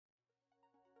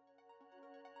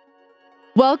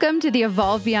Welcome to the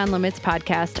Evolve Beyond Limits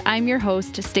podcast. I'm your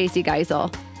host, Stacy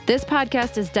Geisel. This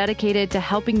podcast is dedicated to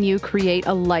helping you create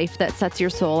a life that sets your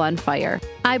soul on fire.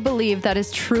 I believe that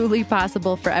is truly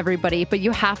possible for everybody, but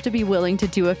you have to be willing to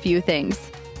do a few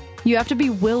things. You have to be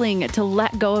willing to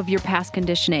let go of your past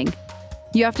conditioning.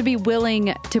 You have to be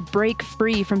willing to break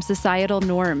free from societal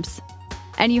norms.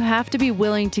 And you have to be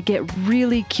willing to get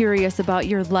really curious about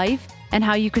your life and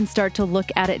how you can start to look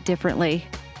at it differently.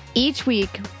 Each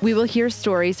week, we will hear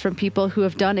stories from people who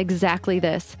have done exactly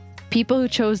this. People who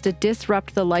chose to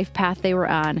disrupt the life path they were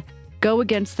on, go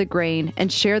against the grain,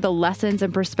 and share the lessons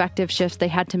and perspective shifts they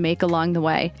had to make along the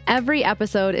way. Every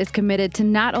episode is committed to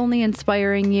not only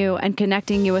inspiring you and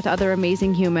connecting you with other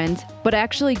amazing humans, but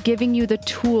actually giving you the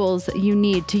tools you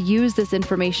need to use this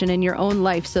information in your own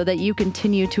life so that you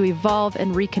continue to evolve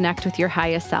and reconnect with your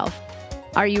highest self.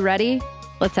 Are you ready?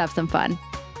 Let's have some fun.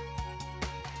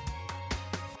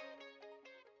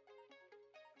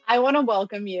 I want to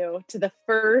welcome you to the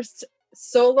first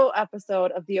solo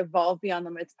episode of the Evolve Beyond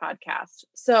Limits podcast.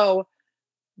 So,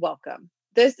 welcome.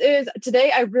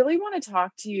 Today I really want to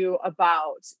talk to you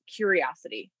about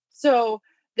curiosity. So,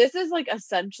 this is like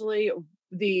essentially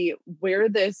where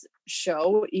this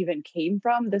show even came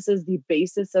from. This is the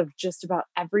basis of just about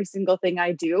every single thing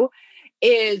I do,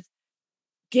 is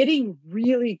getting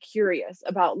really curious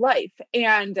about life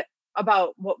and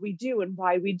about what we do and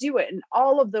why we do it and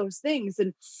all of those things.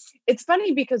 And it's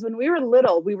funny because when we were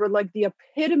little, we were like the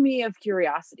epitome of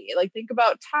curiosity. Like, think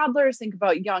about toddlers, think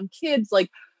about young kids. Like,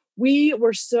 we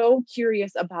were so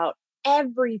curious about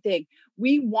everything.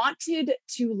 We wanted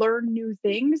to learn new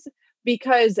things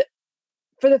because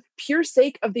for the pure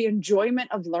sake of the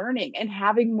enjoyment of learning and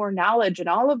having more knowledge and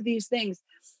all of these things.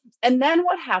 And then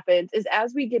what happens is,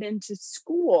 as we get into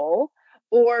school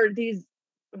or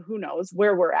who knows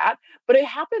where we're at, but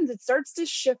it starts to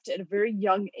shift at a very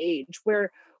young age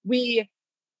where we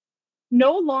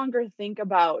no longer think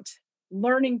about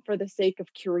learning for the sake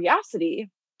of curiosity.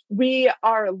 We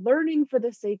are learning for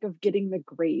the sake of getting the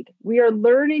grade. We are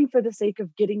learning for the sake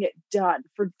of getting it done,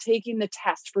 for taking the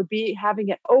test, for having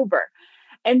it over.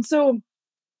 And so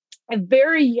at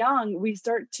very young, we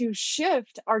start to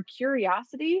shift our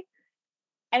curiosity,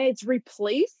 and it's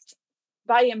replaced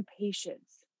by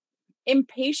impatience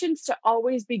to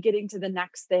always be getting to the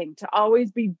next thing, to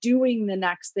always be doing the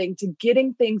next thing, to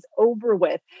getting things over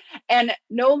with. And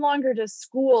no longer does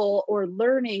school or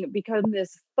learning become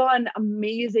this fun,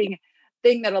 amazing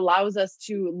thing that allows us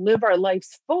to live our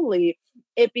lives fully.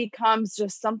 It becomes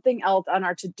just something else on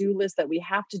our to-do list that we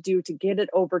have to do to get it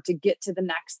over, to get to the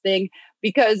next thing,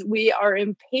 because we are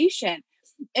impatient.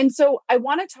 And so I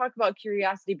want to talk about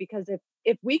curiosity, because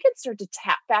if we can start to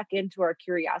tap back into our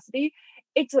curiosity,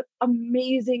 it's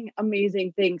amazing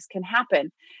things can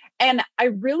happen. And I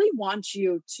really want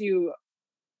you to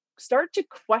start to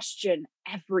question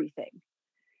everything.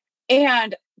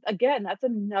 And again, that's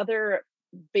another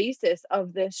basis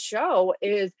of this show,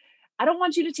 is I don't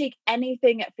want you to take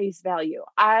anything at face value.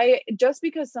 Just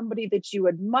because somebody that you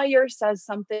admire says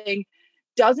something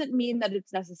doesn't mean that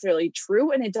it's necessarily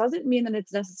true, and it doesn't mean that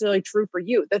it's necessarily true for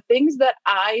you. The things that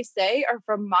I say are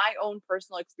from my own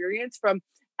personal experience, from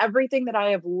everything that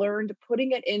I have learned,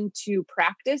 putting it into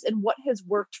practice and what has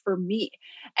worked for me.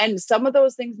 And some of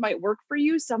those things might work for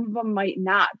you, some of them might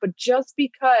not. But just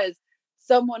because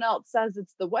someone else says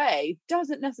it's the way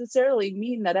doesn't necessarily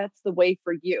mean that that's the way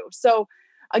for you. So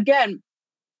again,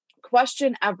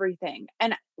 question everything.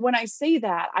 And when I say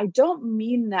that, I don't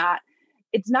mean that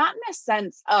it's not in a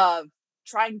sense of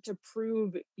trying to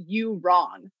prove you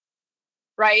wrong,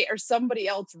 right? Or somebody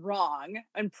else wrong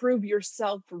and prove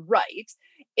yourself right.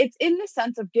 It's in the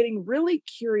sense of getting really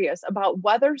curious about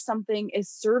whether something is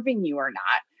serving you or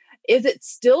not. Is it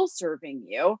still serving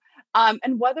you?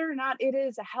 And whether or not it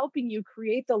is helping you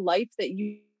create the life that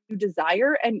you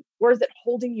desire, or is it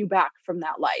holding you back from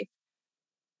that life?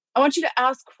 I want you to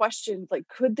ask questions like,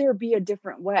 could there be a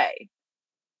different way?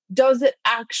 Does it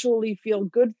actually feel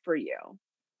good for you?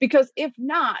 Because if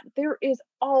not, there is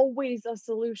always a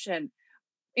solution.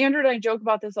 Andrew and I joke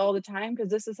about this all the time, because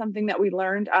this is something that we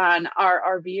learned on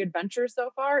our RV adventure so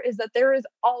far, is that there is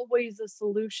always a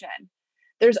solution.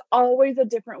 There's always a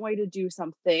different way to do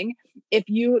something. If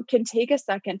you can take a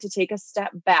second to take a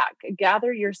step back,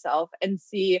 gather yourself, and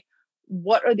see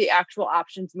what are the actual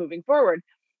options moving forward.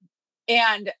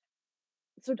 And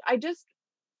so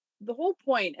the whole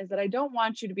point is that I don't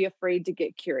want you to be afraid to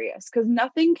get curious, because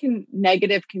nothing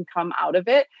negative can come out of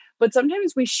it. But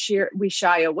sometimes we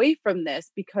shy away from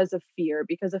this because of fear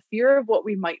of what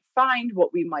we might find,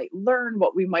 what we might learn,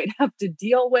 what we might have to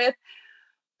deal with.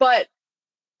 But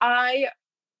I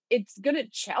it's going to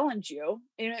challenge you,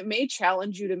 and it may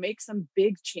challenge you to make some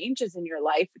big changes in your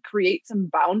life, create some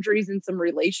boundaries in some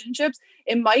relationships.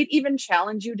 It might even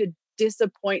challenge you to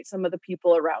disappoint some of the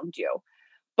people around you.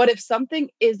 But if something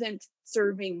isn't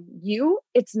serving you,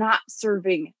 it's not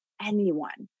serving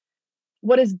anyone.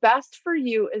 What is best for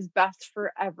you is best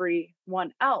for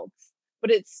everyone else.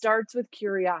 But it starts with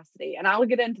curiosity. And I'll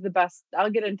get into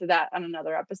that on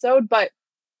another episode. But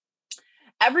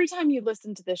every time you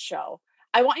listen to this show,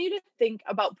 I want you to think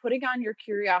about putting on your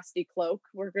curiosity cloak.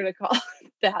 We're going to call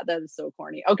that. That is so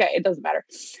corny. Okay, it doesn't matter.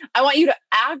 I want you to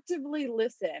actively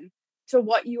listen to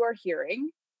what you are hearing.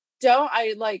 Don't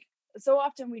I like so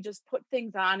often we just put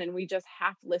things on and we just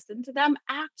half listen to them.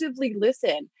 Actively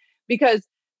listen because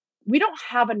we don't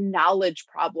have a knowledge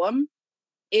problem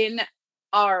in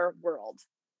our world.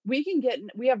 We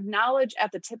have knowledge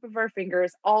at the tip of our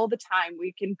fingers all the time.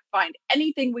 We can find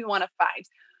anything we want to find.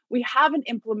 We have an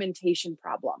implementation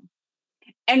problem.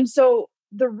 And so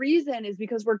the reason is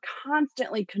because we're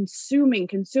constantly consuming,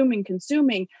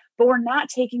 but we're not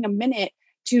taking a minute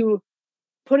to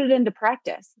put it into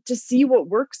practice, to see what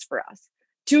works for us,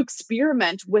 to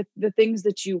experiment with the things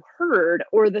that you heard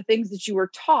or the things that you were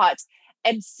taught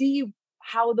and see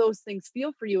how those things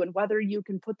feel for you and whether you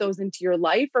can put those into your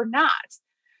life or not.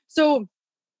 So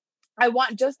I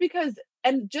want just because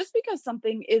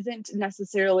something isn't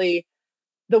necessarily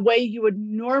the way you would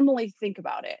normally think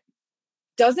about it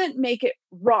doesn't make it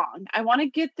wrong. I want to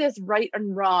get this right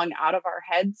and wrong out of our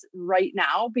heads right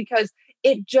now because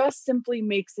it just simply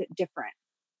makes it different.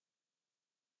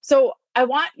 So I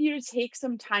want you to take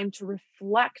some time to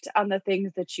reflect on the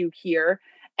things that you hear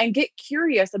and get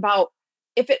curious about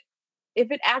if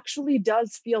it actually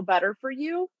does feel better for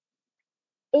you,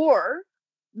 or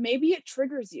maybe it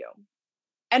triggers you.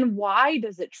 And why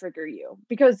does it trigger you?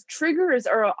 Because triggers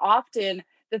are often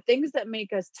the things that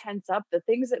make us tense up, the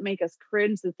things that make us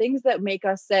cringe, the things that make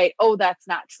us say, oh, that's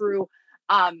not true.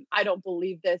 I don't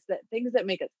believe this, that things that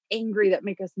make us angry, that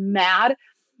make us mad.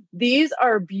 These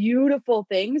are beautiful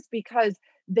things because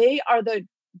they are the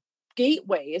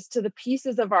gateways to the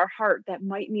pieces of our heart that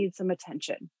might need some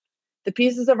attention, the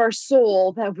pieces of our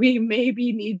soul that we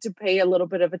maybe need to pay a little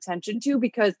bit of attention to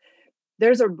because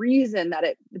there's a reason that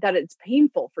it's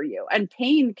painful for you. And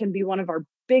pain can be one of our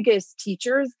biggest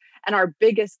teachers and our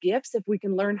biggest gifts if we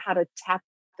can learn how to tap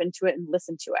into it and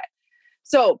listen to it.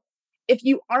 So if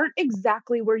you aren't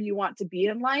exactly where you want to be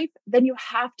in life, then you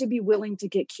have to be willing to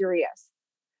get curious.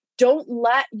 Don't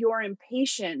let your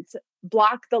impatience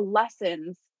block the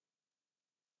lessons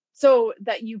so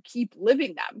that you keep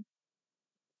living them,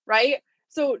 right?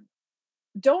 So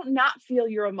don't not feel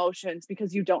your emotions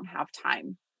because you don't have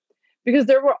time. Because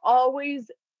they're always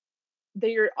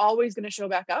going to show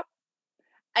back up.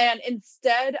 And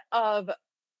instead of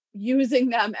using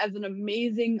them as an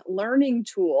amazing learning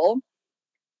tool,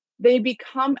 they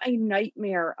become a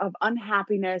nightmare of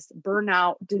unhappiness,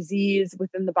 burnout, disease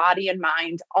within the body and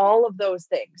mind, all of those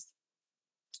things.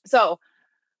 So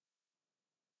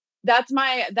that's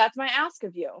my ask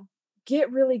of you.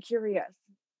 Get really curious.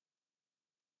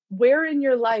 Where in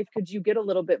your life could you get a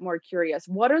little bit more curious?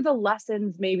 What are the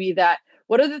lessons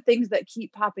what are the things that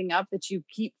keep popping up that you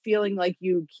keep feeling like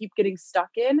you keep getting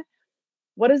stuck in?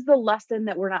 What is the lesson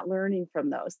that we're not learning from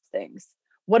those things?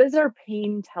 What is our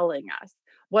pain telling us?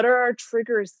 What are our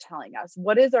triggers telling us?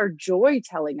 What is our joy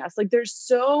telling us? Like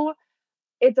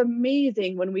it's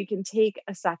amazing when we can take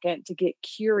a second to get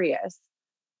curious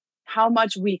how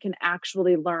much we can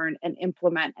actually learn and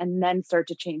implement and then start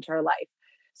to change our life.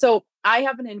 So I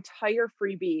have an entire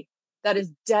freebie that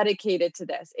is dedicated to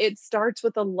this. It starts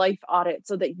with a life audit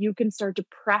so that you can start to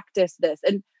practice this.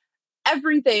 And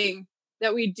everything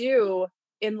that we do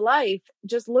in life,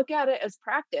 just look at it as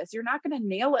practice. You're not going to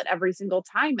nail it every single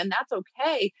time, and that's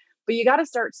okay, but you got to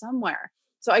start somewhere.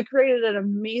 So I created an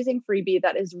amazing freebie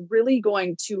that is really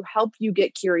going to help you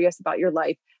get curious about your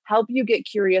life, help you get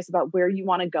curious about where you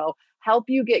want to go, help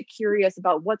you get curious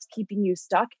about what's keeping you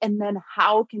stuck, and then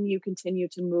how can you continue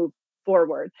to move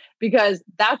forward, because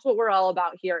that's what we're all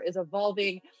about here, is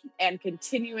evolving and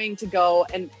continuing to go.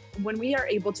 And when we are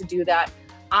able to do that,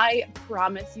 I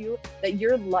promise you that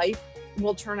your life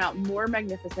will turn out more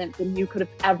magnificent than you could have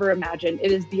ever imagined.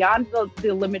 It is beyond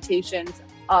the limitations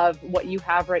of what you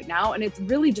have right now, and it's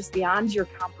really just beyond your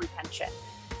comprehension.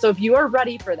 So if you are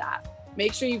ready for that,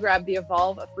 make sure you grab the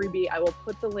Evolve freebie. I will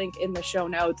put the link in the show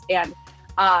notes, and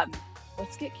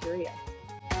let's get curious.